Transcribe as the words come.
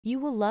You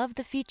will love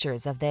the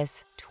features of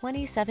this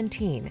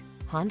 2017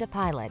 Honda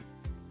Pilot.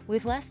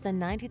 With less than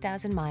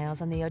 90,000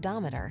 miles on the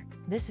odometer,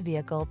 this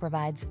vehicle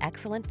provides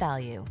excellent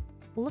value.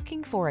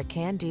 Looking for a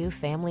can-do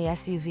family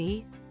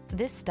SUV?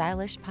 This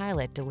stylish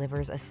Pilot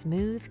delivers a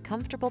smooth,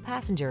 comfortable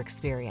passenger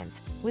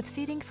experience with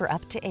seating for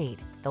up to 8,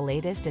 the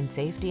latest in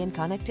safety and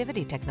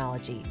connectivity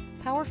technology,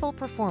 powerful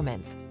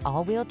performance,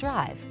 all-wheel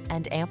drive,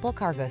 and ample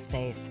cargo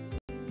space.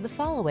 The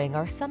following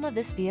are some of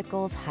this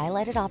vehicle's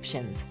highlighted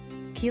options: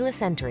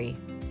 keyless entry,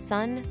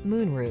 sun,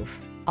 moonroof,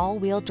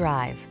 all-wheel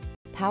drive,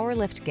 power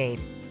liftgate,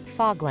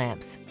 fog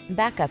lamps,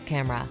 backup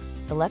camera,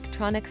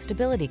 electronic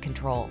stability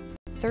control,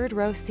 third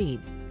row seat,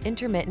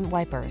 intermittent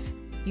wipers,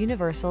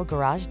 universal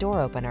garage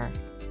door opener.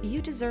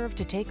 You deserve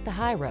to take the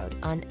high road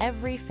on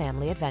every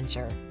family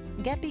adventure.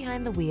 Get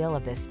behind the wheel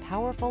of this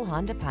powerful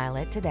Honda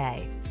Pilot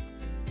today.